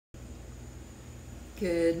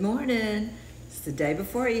Good morning. It's the day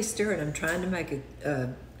before Easter and I'm trying to make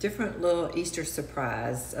a different little Easter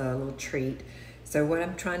surprise, a little treat. So what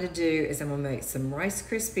I'm trying to do is I'm gonna make some Rice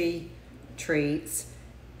Krispie treats,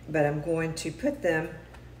 but I'm going to put them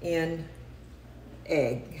in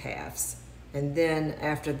egg halves. And then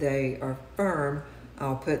after they are firm,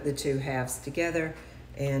 I'll put the two halves together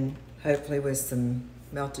and hopefully with some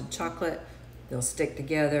melted chocolate, they'll stick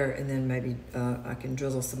together, and then maybe I can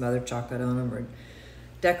drizzle some other chocolate on them or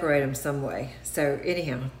decorate them some way. So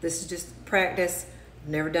anyhow, this is just practice. I've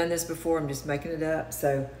never done this before. I'm just making it up.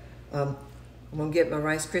 So I'm gonna get my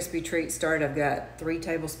Rice Krispie treat started. I've got 3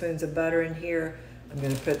 tablespoons of butter in here. I'm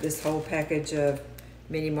gonna put this whole package of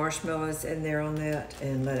mini marshmallows in there on that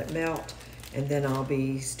and let it melt. And then I'll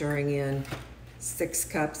be stirring in 6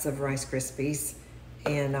 cups of Rice Krispies.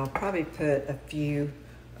 And I'll probably put a few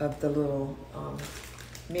of the little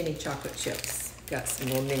mini chocolate chips. Got some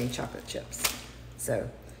little mini chocolate chips. So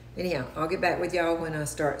anyhow, I'll get back with y'all when I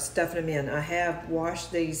start stuffing them in. I have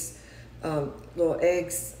washed these little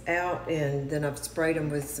eggs out and then I've sprayed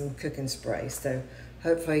them with some cooking spray. So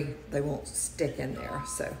hopefully they won't stick in there.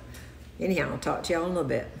 So anyhow, I'll talk to y'all in a little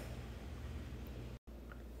bit.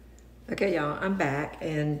 Okay, y'all, I'm back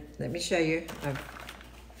and let me show you.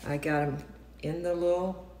 I got them in the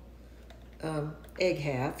little egg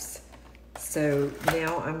halves. So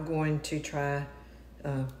now I'm going to try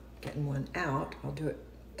getting one out. I'll do it,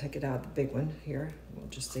 take it out of the big one here. We'll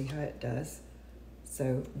just see how it does.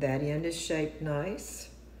 So that end is shaped nice.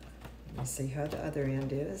 Let me see how the other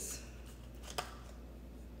end is.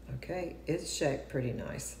 Okay, it's shaped pretty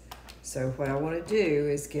nice. So what I want to do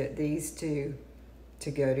is get these two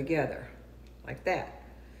to go together like that.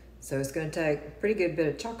 So it's going to take a pretty good bit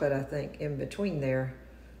of chocolate, I think, in between there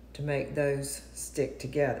to make those stick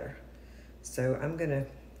together. So I'm going to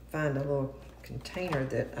find a little container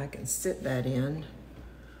that I can sit that in.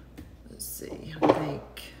 Let's see, I think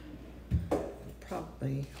I'll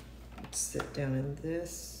probably sit down in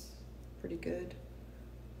this pretty good,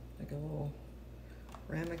 like a little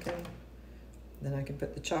ramekin. Then I can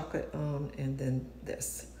put the chocolate on and then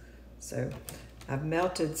this. So I've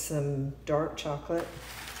melted some dark chocolate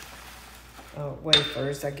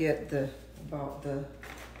wafers. I bought the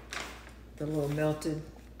little melted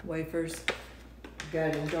wafers.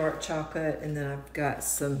 Got it in dark chocolate, and then I've got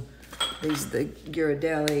the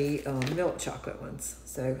Ghirardelli milk chocolate ones.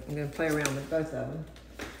 So I'm gonna play around with both of them.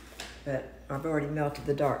 But I've already melted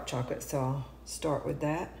the dark chocolate, so I'll start with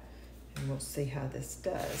that, and we'll see how this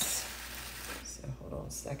does. So hold on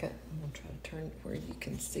a second. I'm gonna try to turn it where you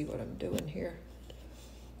can see what I'm doing here.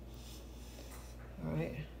 All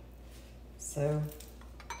right, so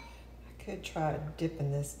I could try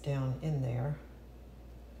dipping this down in there.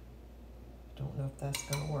 Don't know if that's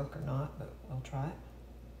gonna work or not, but I'll try it.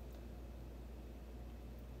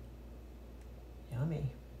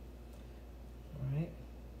 Yummy. All right.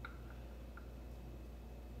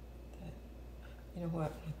 You know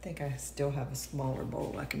what? I think I still have a smaller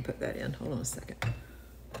bowl I can put that in. Hold on a second.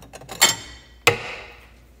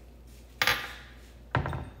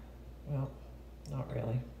 Well, not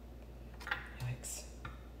really. Yikes.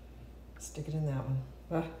 Stick it in that one.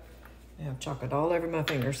 I have chocolate all over my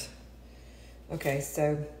fingers. Okay,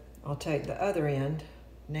 so I'll take the other end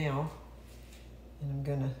now, and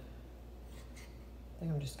I think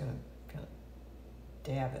I'm just gonna kind of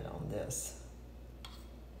dab it on this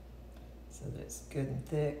so that it's good and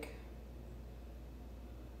thick.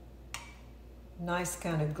 Nice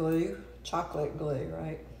kind of glue, chocolate glue,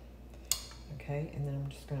 right? Okay, and then I'm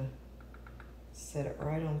just gonna set it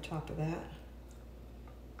right on top of that.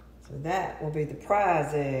 So that will be the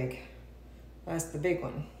prize egg. That's the big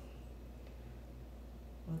one.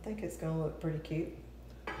 I think it's gonna look pretty cute.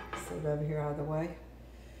 Set it over here out of the way.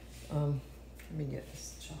 Let me get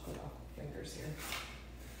this chocolate off my fingers here.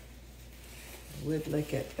 I would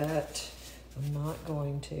lick it, but I'm not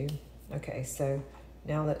going to. Okay, so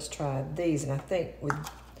now let's try these. And I think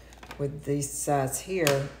with these size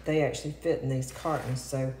here, they actually fit in these cartons.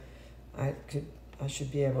 So I should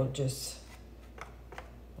be able to just,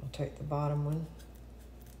 I'll take the bottom one,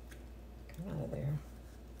 come out of there.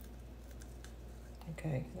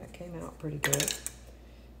 Okay, that came out pretty good.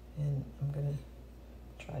 And I'm gonna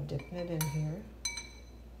try dipping it in here,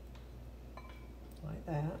 like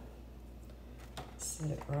that. Set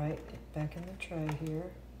it right back in the tray here.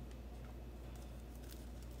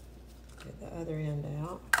 Get the other end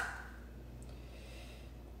out.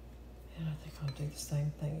 And I think I'll do the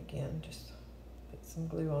same thing again, just put some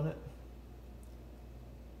glue on it.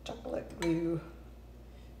 Chocolate glue.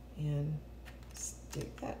 And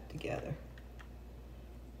stick that together.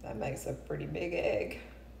 That makes a pretty big egg.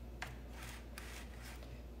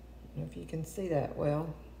 don't know if you can see that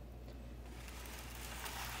well.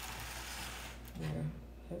 There,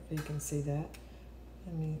 hopefully you can see that.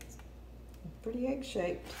 I mean, it's pretty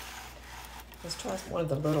egg-shaped. Let's try one of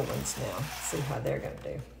the little ones now, see how they're gonna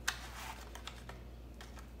do.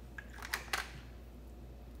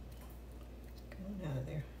 Come on out of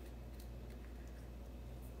there.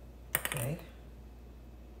 Okay,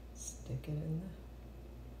 stick it in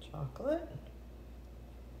the chocolate.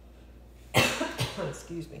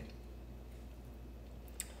 Excuse me.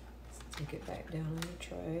 Stick it back down in the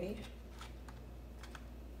tray.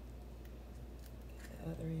 Get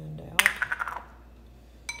the other end out.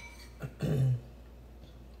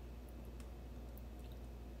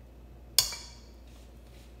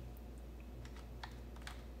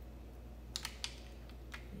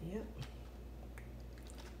 Yep.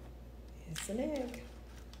 It's an egg.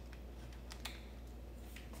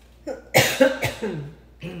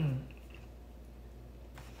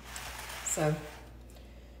 So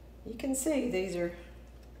you can see these are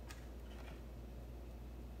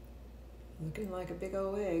looking like a big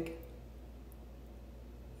old egg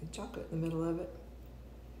with chocolate in the middle of it.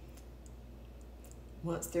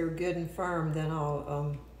 Once they're good and firm, then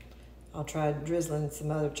I'll try drizzling some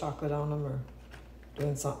other chocolate on them or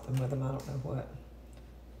doing something with them. I don't know what.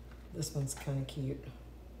 This one's kind of cute.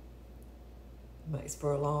 Makes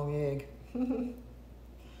for a long egg.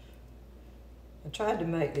 I tried to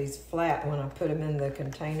make these flat when I put them in the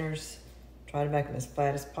containers. Try to make them as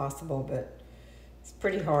flat as possible, but it's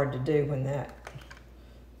pretty hard to do when that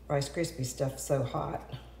Rice Krispie stuff's so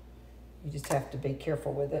hot. You just have to be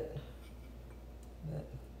careful with it. But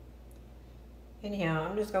anyhow,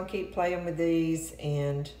 I'm just gonna keep playing with these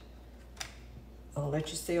and I'll let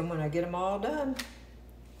you see them when I get them all done.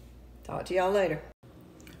 Talk to y'all later.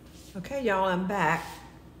 Okay, y'all, I'm back.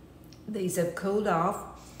 These have cooled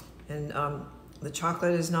off and the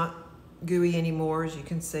chocolate is not gooey anymore, as you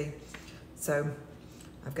can see. So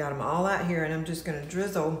I've got them all out here and I'm just gonna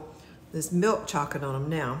drizzle this milk chocolate on them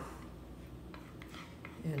now.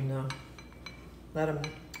 And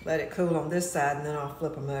let it cool on this side and then I'll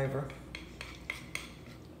flip them over.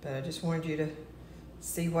 But I just wanted you to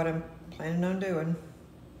see what I'm planning on doing.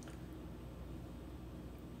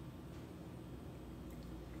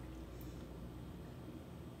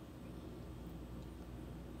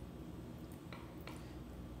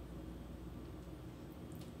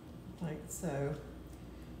 Like so,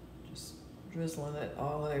 just drizzling it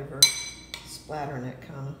all over, splattering it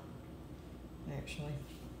kind of, actually.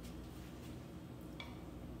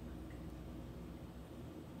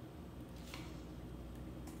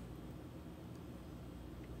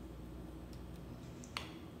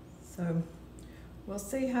 So we'll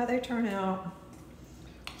see how they turn out.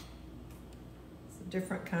 It's a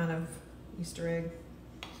different kind of Easter egg.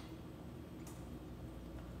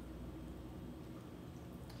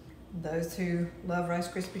 Those who love Rice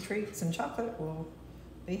Krispie treats and chocolate will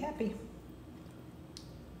be happy.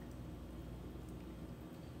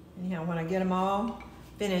 Anyhow, when I get them all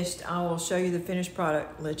finished, I will show you the finished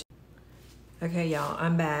product. Okay, y'all,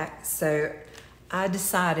 I'm back. So I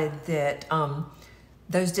decided that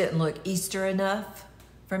those didn't look Easter enough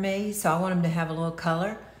for me, so I want them to have a little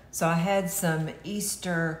color. So I had some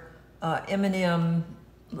Easter M&M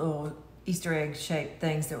little Easter egg shaped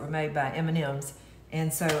things that were made by M&Ms.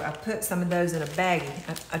 And so I put some of those in a baggie.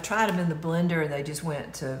 I tried them in the blender and they just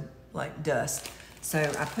went to like dust. So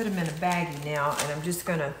I put them in a baggie now and I'm just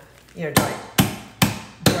gonna, you know, like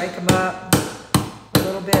break them up a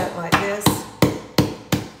little bit like this.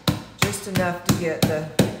 Just enough to get them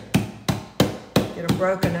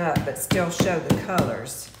broken up but still show the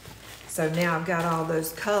colors. So now I've got all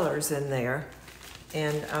those colors in there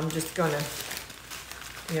and I'm just gonna,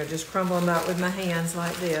 you know, just crumble them up with my hands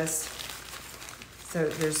like this. So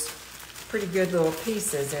there's pretty good little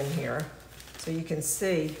pieces in here. So you can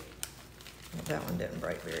see, well, that one didn't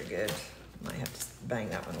break very good. Might have to bang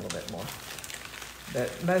that one a little bit more. But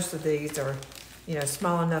most of these are, you know,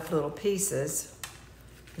 small enough little pieces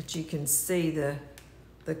that you can see the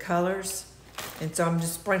colors. And so I'm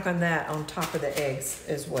just sprinkling that on top of the eggs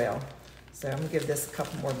as well. So I'm gonna give this a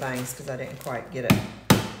couple more bangs because I didn't quite get it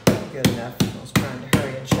good enough. I was trying to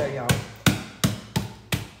hurry and show y'all.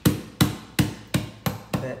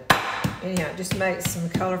 But anyhow, it just makes some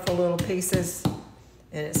colorful little pieces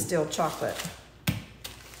and it's still chocolate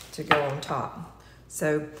to go on top.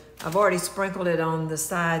 So I've already sprinkled it on the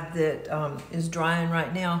side that is drying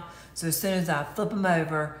right now. So as soon as I flip them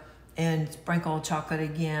over and sprinkle chocolate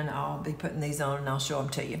again, I'll be putting these on and I'll show them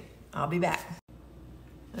to you. I'll be back.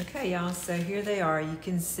 Okay, y'all, so here they are. You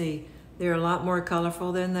can see they're a lot more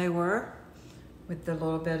colorful than they were with the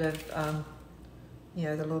little bit of you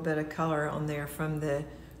know, the little bit of color on there from the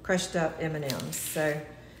crushed up M&Ms. So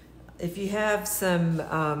if you have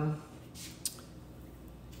some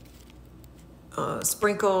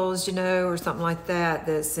sprinkles, you know, or something like that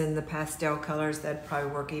that's in the pastel colors, that'd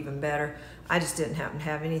probably work even better. I just didn't happen to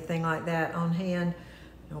have anything like that on hand.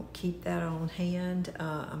 Don't keep that on hand.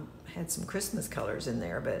 I had some Christmas colors in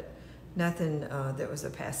there, but nothing that was a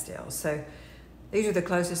pastel. So these are the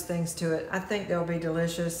closest things to it. I think they'll be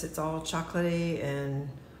delicious. It's all chocolatey and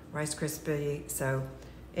Rice Krispie. So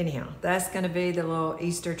anyhow, that's gonna be the little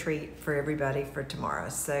Easter treat for everybody for tomorrow.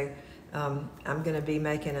 So I'm gonna be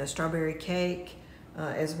making a strawberry cake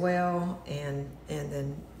as well, and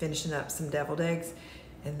then finishing up some deviled eggs.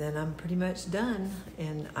 And then I'm pretty much done.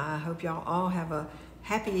 And I hope y'all all have a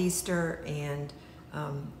happy Easter, and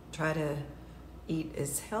try to eat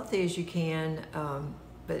as healthy as you can,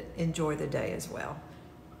 but enjoy the day as well.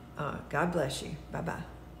 God bless you. Bye-bye.